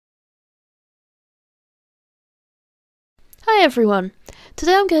Hi everyone!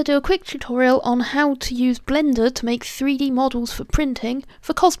 Today I'm going to do a quick tutorial on how to use Blender to make 3D models for printing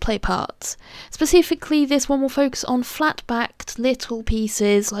for cosplay parts. Specifically, this one will focus on flat-backed little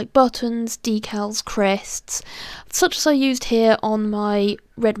pieces like buttons, decals, crests, such as I used here on my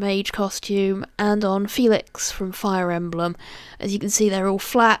Red Mage costume and on Felix from Fire Emblem. As you can see, they're all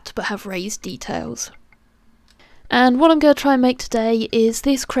flat but have raised details. And what I'm going to try and make today is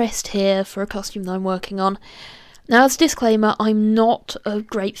this crest here for a costume that I'm working on. Now, as a disclaimer, I'm not a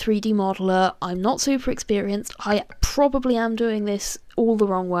great 3D modeler, I'm not super experienced, I probably am doing this all the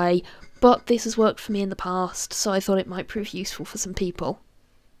wrong way, but this has worked for me in the past, so I thought it might prove useful for some people.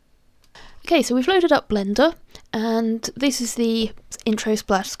 Okay, so we've loaded up Blender, and this is the intro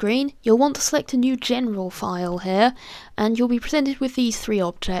splash screen. You'll want to select a new general file here, and you'll be presented with these three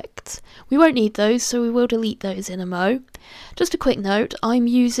objects. We won't need those, so we will delete those in a mo. Just a quick note, I'm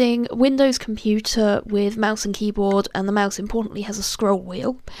using Windows computer with mouse and keyboard, and the mouse importantly has a scroll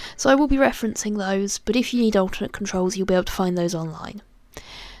wheel, so I will be referencing those, but if you need alternate controls you'll be able to find those online.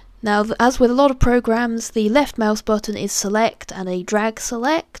 Now, as with a lot of programs, the left mouse button is select and a drag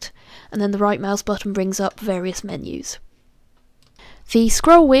select, and then the right mouse button brings up various menus. The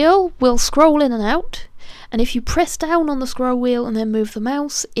scroll wheel will scroll in and out, and if you press down on the scroll wheel and then move the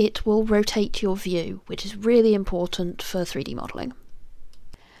mouse, it will rotate your view, which is really important for 3D modelling.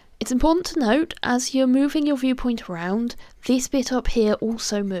 It's important to note, as you're moving your viewpoint around, this bit up here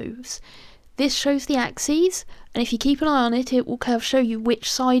also moves. This shows the axes, and if you keep an eye on it, it will kind of show you which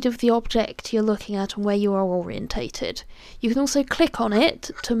side of the object you're looking at and where you are orientated. You can also click on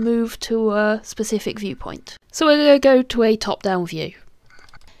it to move to a specific viewpoint. So we're going to go to a top-down view.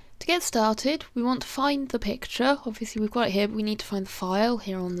 To get started, we want to find the picture. Obviously we've got it here, but we need to find the file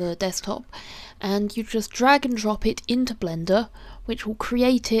here on the desktop. And you just drag and drop it into Blender, which will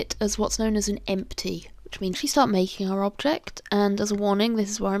create it as what's known as an empty, which means we start making our object, and as a warning, this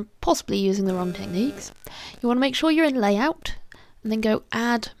is where I'm possibly using the wrong techniques. You want to make sure you're in layout, and then go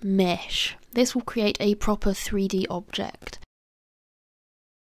add mesh. This will create a proper 3D object.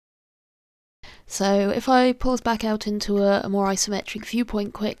 So if I pull us back out into a more isometric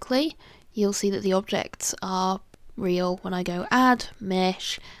viewpoint quickly, you'll see that the objects are real when I go add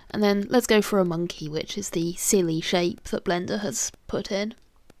mesh, and then let's go for a monkey, which is the silly shape that Blender has put in.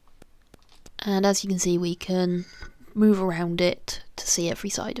 And as you can see, we can move around it to see every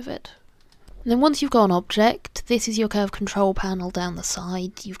side of it. And then once you've got an object, this is your kind of control panel down the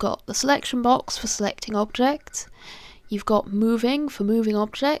side. You've got the selection box for selecting objects. You've got moving for moving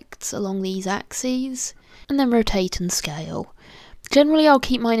objects along these axes, and then rotate and scale. Generally I'll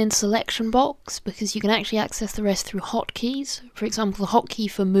keep mine in selection box because you can actually access the rest through hotkeys. For example, the hotkey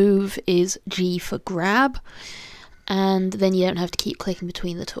for move is G for grab, and then you don't have to keep clicking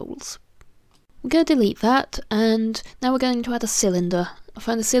between the tools. I'm going to delete that, and now we're going to add a cylinder. I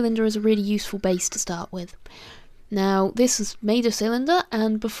find the cylinder is a really useful base to start with. Now, this has made a cylinder,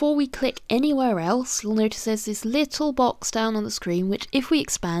 and before we click anywhere else, you'll notice there's this little box down on the screen, which if we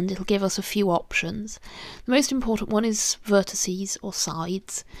expand, it'll give us a few options. The most important one is vertices or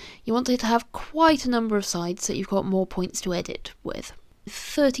sides. You want it to have quite a number of sides so you've got more points to edit with.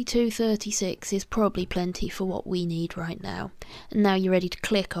 32, 36 is probably plenty for what we need right now. And now you're ready to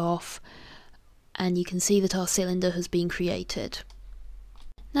click off, and you can see that our cylinder has been created.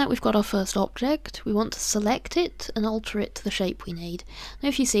 Now we've got our first object, we want to select it and alter it to the shape we need. Now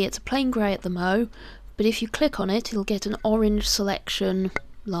if you see, it's a plain grey at the mo, but if you click on it, it'll get an orange selection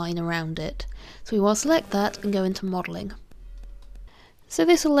line around it. So we want to select that and go into modelling. So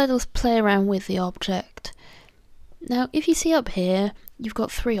this will let us play around with the object. Now if you see up here, you've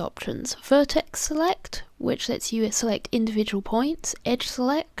got three options. Vertex select, which lets you select individual points, edge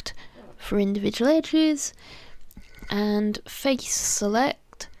select for individual edges, and face select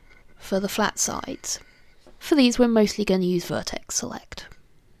for the flat sides. For these we're mostly going to use vertex select.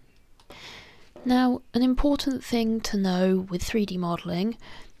 Now an important thing to know with 3D modelling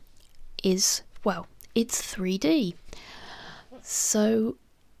is, well, it's 3D. So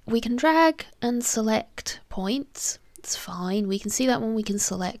we can drag and select points, it's fine, we can see that one, we can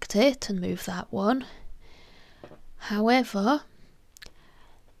select it and move that one. However,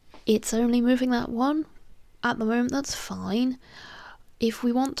 it's only moving that one. At the moment that's fine. If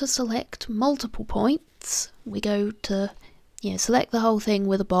we want to select multiple points, we go to select the whole thing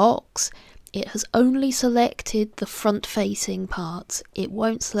with a box. It has only selected the front facing parts, it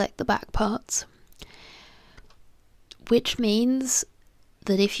won't select the back parts. Which means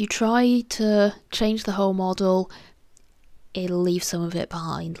that if you try to change the whole model, it'll leave some of it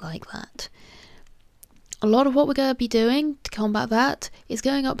behind like that. A lot of what we're going to be doing to combat that is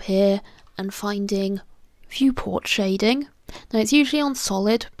going up here and finding viewport shading, Now it's usually on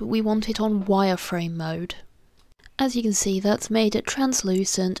solid, but we want it on wireframe mode. As you can see, that's made it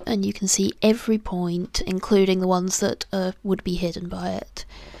translucent and you can see every point, including the ones that would be hidden by it.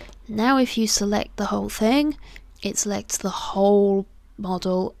 Now if you select the whole thing, it selects the whole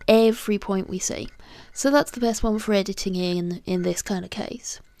model, every point we see. So that's the best one for editing in this kind of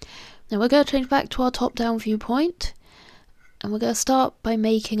case. Now we're going to change back to our top-down viewpoint, and we're going to start by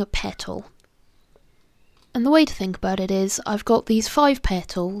making a petal. And the way to think about it is, I've got these 5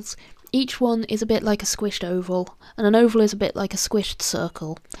 petals. Each one is a bit like a squished oval, and an oval is a bit like a squished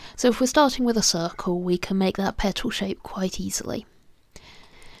circle. So if we're starting with a circle, we can make that petal shape quite easily.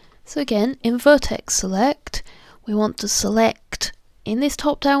 So again, in vertex select, we want to select, in this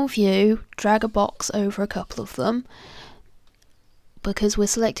top-down view, drag a box over a couple of them, because we're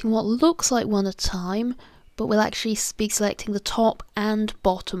selecting what looks like one at a time, but we'll actually be selecting the top and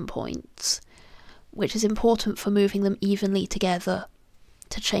bottom points, which is important for moving them evenly together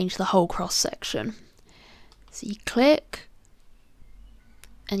to change the whole cross section. So you click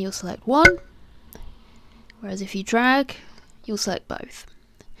and you'll select one, whereas if you drag you'll select both.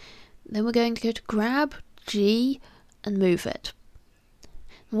 Then we're going to go to grab G and move it.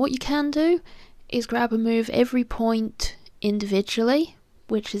 And what you can do is grab and move every point individually,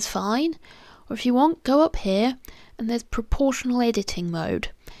 which is fine, or if you want, go up here and there's proportional editing mode.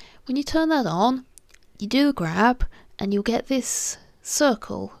 When you turn that on, you do the grab and you'll get this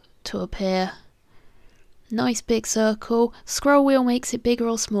circle to appear. Nice big circle. Scroll wheel makes it bigger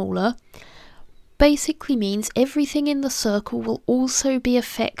or smaller. Basically means everything in the circle will also be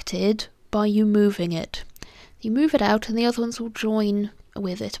affected by you moving it. You move it out and the other ones will join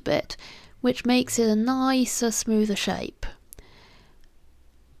with it a bit, which makes it a nicer, smoother shape.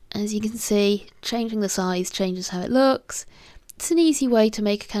 As you can see, changing the size changes how it looks. It's an easy way to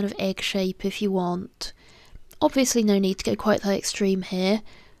make a kind of egg shape if you want. Obviously no need to go quite that extreme here,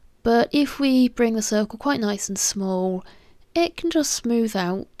 but if we bring the circle quite nice and small, it can just smooth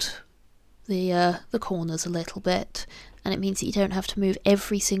out the corners a little bit, and it means that you don't have to move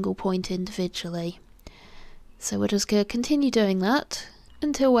every single point individually. So we're just going to continue doing that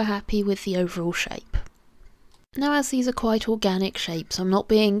until we're happy with the overall shape. Now, as these are quite organic shapes, I'm not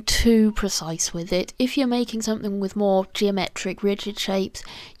being too precise with it. If you're making something with more geometric, rigid shapes,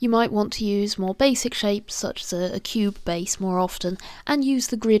 you might want to use more basic shapes, such as a cube base more often, and use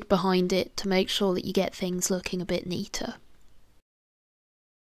the grid behind it to make sure that you get things looking a bit neater.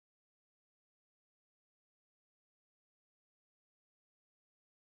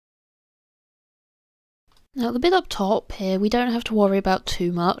 Now, the bit up top here, we don't have to worry about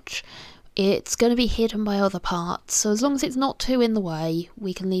too much. It's going to be hidden by other parts, so as long as it's not too in the way,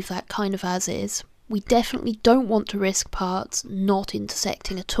 we can leave that kind of as is. We definitely don't want to risk parts not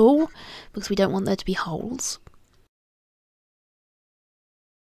intersecting at all, because we don't want there to be holes.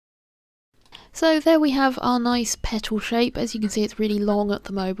 So there we have our nice petal shape. As you can see, it's really long at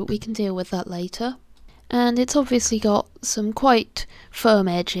the moment, but we can deal with that later. And it's obviously got some quite firm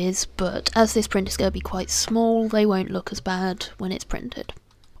edges, but as this print is going to be quite small, they won't look as bad when it's printed.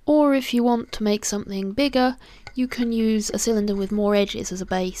 Or if you want to make something bigger, you can use a cylinder with more edges as a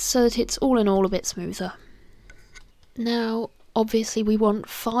base so that it's all in all a bit smoother. Now, obviously we want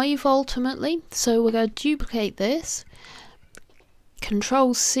 5 ultimately, so we're going to duplicate this.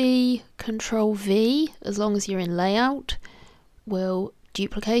 Control C, Control V, as long as you're in layout, will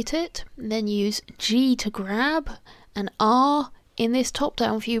duplicate it. And then use G to grab, and R in this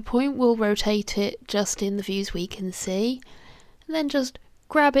top-down viewpoint will rotate it just in the views we can see. And then just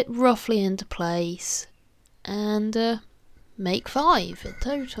grab it roughly into place and make 5 in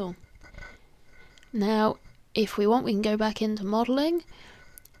total. Now if we want, we can go back into modelling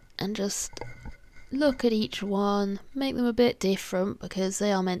and just look at each one, make them a bit different because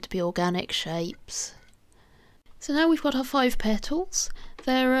they are meant to be organic shapes. So now we've got our 5 petals.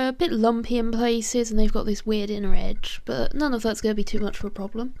 They're a bit lumpy in places and they've got this weird inner edge, but none of that's going to be too much of a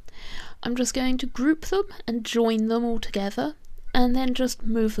problem. I'm just going to group them and join them all together, and then just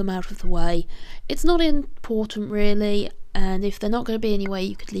move them out of the way. It's not important really, and if they're not going to be anyway,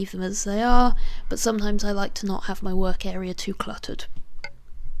 you could leave them as they are, but sometimes I like to not have my work area too cluttered.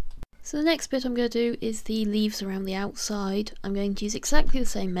 So the next bit I'm going to do is the leaves around the outside. I'm going to use exactly the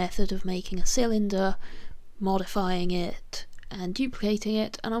same method of making a cylinder, modifying it and duplicating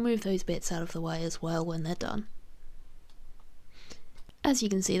it, and I'll move those bits out of the way as well when they're done. As you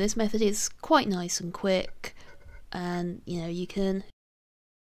can see, this method is quite nice and quick, and you can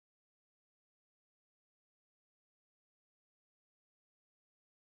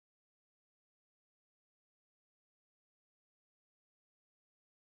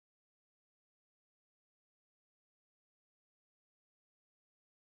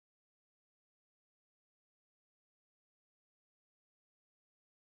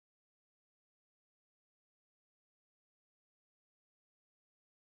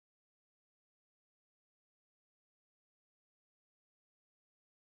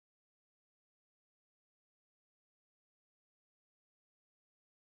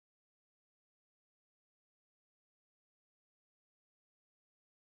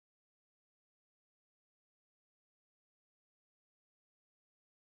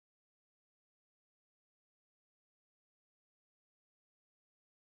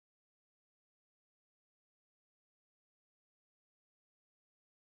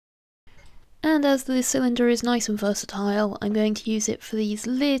And as the cylinder is nice and versatile, I'm going to use it for these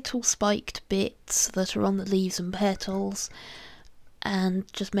little spiked bits that are on the leaves and petals,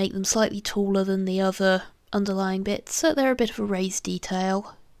 and just make them slightly taller than the other underlying bits so they're a bit of a raised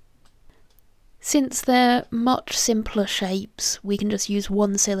detail. Since they're much simpler shapes, we can just use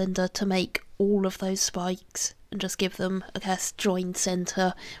one cylinder to make all of those spikes and just give them a cast joined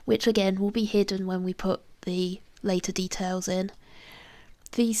centre, which again will be hidden when we put the later details in.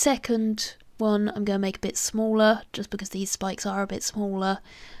 The second one I'm going to make a bit smaller, just because these spikes are a bit smaller,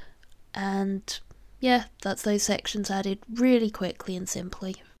 and yeah, that's those sections added really quickly and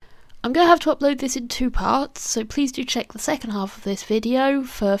simply. I'm going to have to upload this in 2 parts, so please do check the second half of this video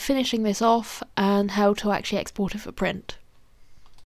for finishing this off and how to actually export it for print.